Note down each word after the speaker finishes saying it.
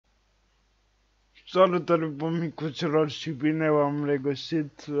Salutare, bă, micuților, și bine v-am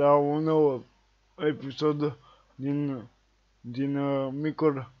regăsit la un nou episod din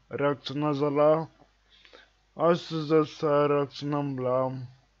Micul reacționează la... Astăzi o să reacționăm la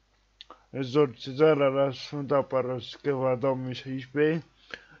Exorcizarea la Sfânta Parascheva 2016.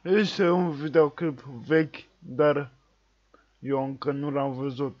 Este un videoclip vechi, dar eu încă nu l-am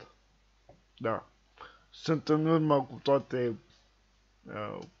văzut. Da. Sunt în urmă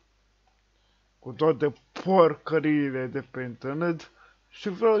cu toate porcăriile de pe internet și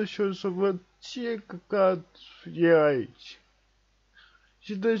vreau și eu să văd ce căcat e aici.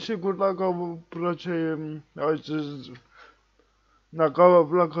 Și desigur, dacă vă place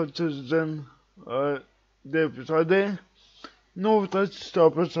acest gen de episoade, nu uitați să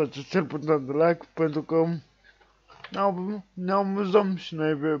apăsați cel puțin de like, pentru că ne amuzăm și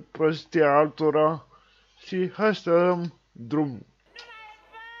noi pe prostia altora și hai să dăm drumul.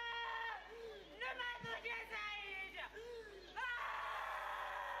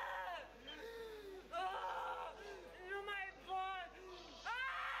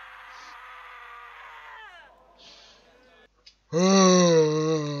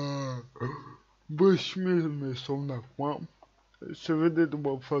 Bă, și mi-e somn acum. Se vede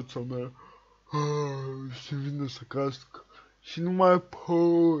după fața mea. Și vine să casc. Și nu mai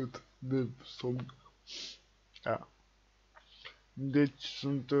pot de somn. Deci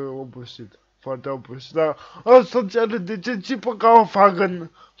sunt obosit. Foarte obosit. Dar asta ce are? De ce țipă ca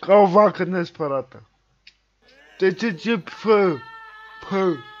o vacă nespărată? De ce țip? Fă!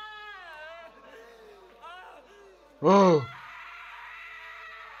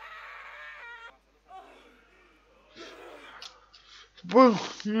 Bă,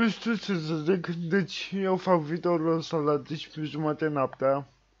 nu știu ce să zic, deci eu fac videoul ăsta la 10:30 noaptea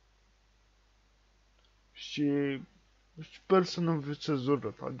și sper să nu visez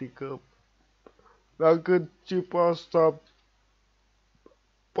urât, adică dacă tipul asta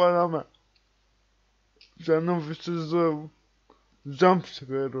pana mea, să nu visez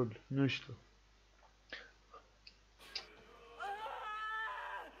jumpscare-uri, nu știu.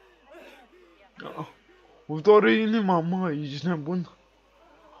 Îmi doare inima, mă, ești nebun?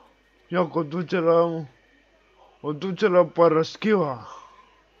 Ia că o duce la Parascheva.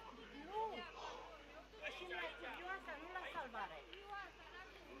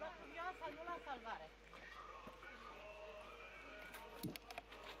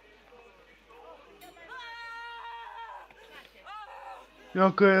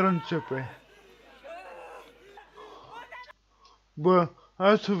 Ia că el începe. Bă,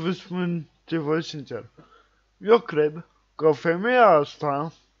 hai să vă spun ceva sincer. Eu cred că femeia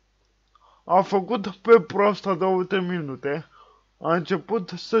asta a făcut pe proasta 2-3 minute, a început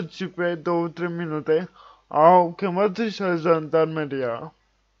să țipe 2-3 minute, au chemat și la jandarmeria,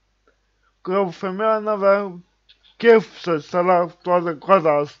 că femeia n-avea chef să stea la toată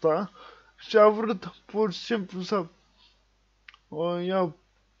coada asta și a vrut pur și simplu să o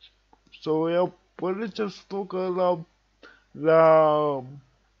ia poliția să ducă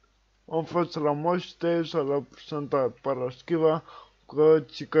în față la moște sau la Sfânta Parascheva,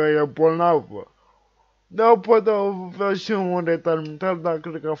 că e bolnavă. Da, poate avea și un retard mental, dar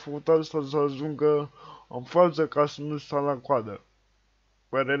cred că a făcut asta să ajungă în față ca să nu stea la coadă.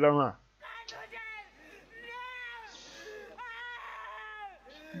 Părerea mea.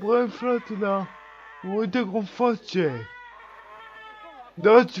 Băi, frate, da, uite cum face.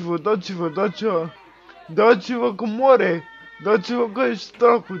 Dați-vă că moare. Dați-vă că ești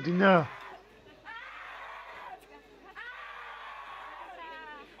dracu din ea.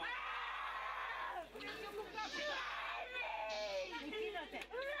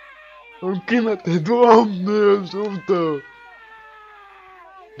 Închină-te, Doamne, ajută!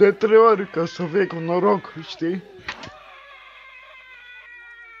 De 3 ori ca să vei cu noroc, știi?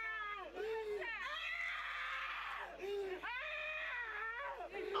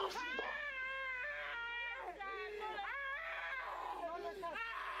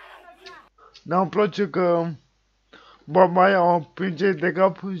 Dar îmi place că babaia o împinge de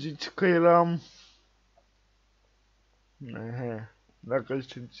cap și zice că era... Dacă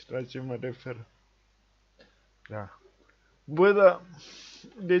știți la ce mă refer. Da. Bă, da,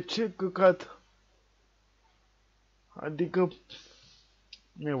 de ce căcat? Adică...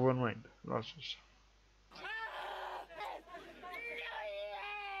 Never mind, lasă așa.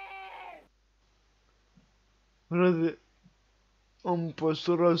 Frate, în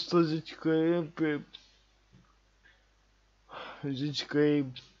postura asta zici că e pe... Zici că e...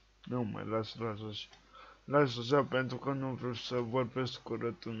 Nu mai lasă așa. Lasă așa pentru că nu vreau să vorbesc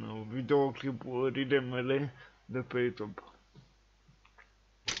urât în videoclipurile mele de pe YouTube.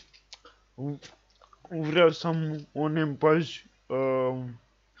 vreau să am un limbaj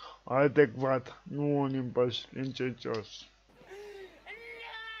adecvat, nu un limbaj lincecios.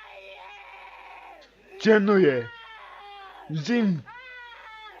 Ce nu e? Zi-mi!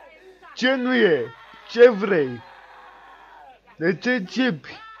 Ce nu e? Ce vrei? De ce țipi?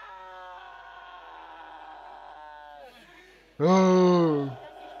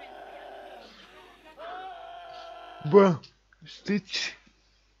 Bă, știți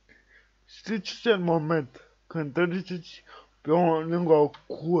ce moment când treceți pe lângă o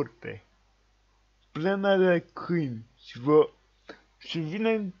curte plină de câini și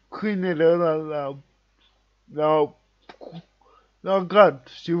vine câinele ăla la gard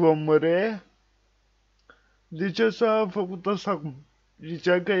și vă măreie? De ce s-a făcut asta acum?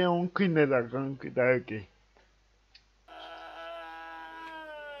 Zicea că e un câine dacă închidea ok.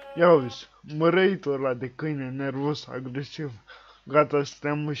 Ia uzi, mărăitul ăla de câine nervos, agresiv, gata să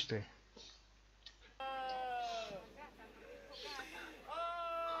te muște.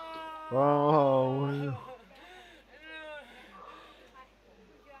 Aoleu.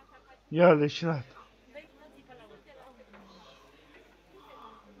 Ia leșinat.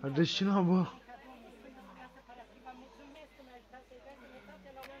 A leșinat, bă.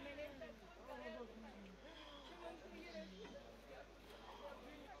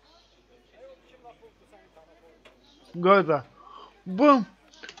 Gata. Bă,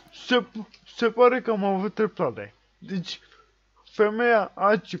 se pare că am avut dreptate. Deci, femeia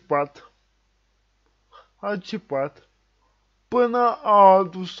a țipat până a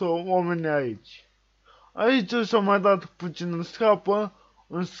adus-o oamenii aici. Aici s-a mai dat puțin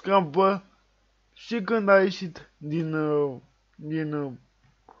în scapă și când a ieșit din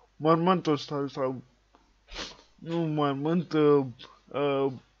mormântul ăsta sau nu mormânt,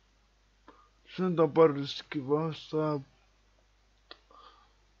 sunt apar schiva asta.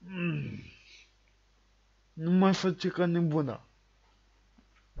 Nu mai face ca nebuna.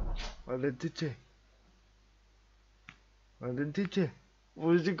 Ale de ce?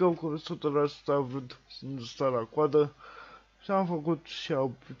 Vă zic că cunoscutul ăsta a vrut să nu sta la coadă și am făcut și eu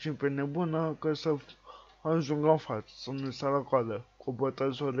puțin pe nebună ca să ajung în față, să nu sta la coadă cu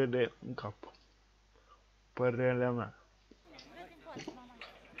bătăzorele în cap. Părerea mea.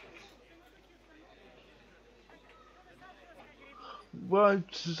 Bă,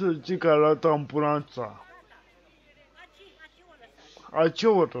 ce să zic că a luat ambulanța. A ce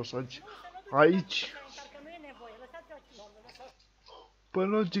oră să zic? Aici? Păi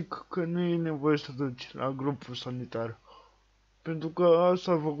logic că nu e nevoie să duci la grupul sanitar. Pentru că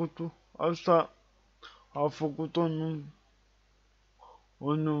asta a făcut-o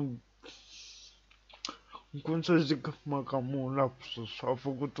cum să zic, mă, cam un lapsus. A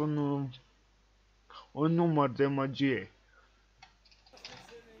făcut un număr de magie.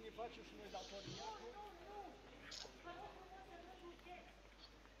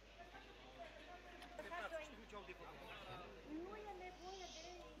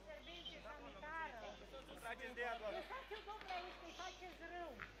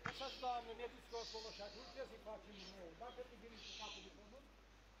 Doamne, ne duci acolo și atunci ce să-i facem nou? Dacă te gândești cu capul de pământ,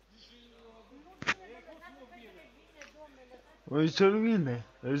 și e fost mult bine.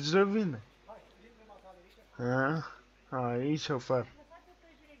 Îți revine. Hai, vine matale, Aici afară.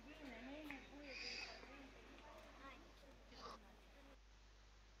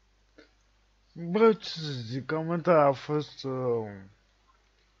 Bă, ce să zic, cam atât a fost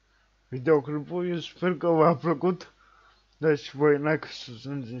videoclipul. Eu sper că v-a plăcut. Dați voi like să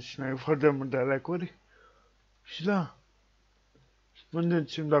strângeți și noi foarte multe like-uri. Și da,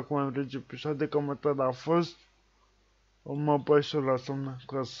 spuneți-mi dacă mai vreți episoade, cam atât a fost. Mă păi să la somn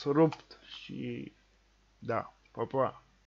că s-a rupt și da, pa, pa.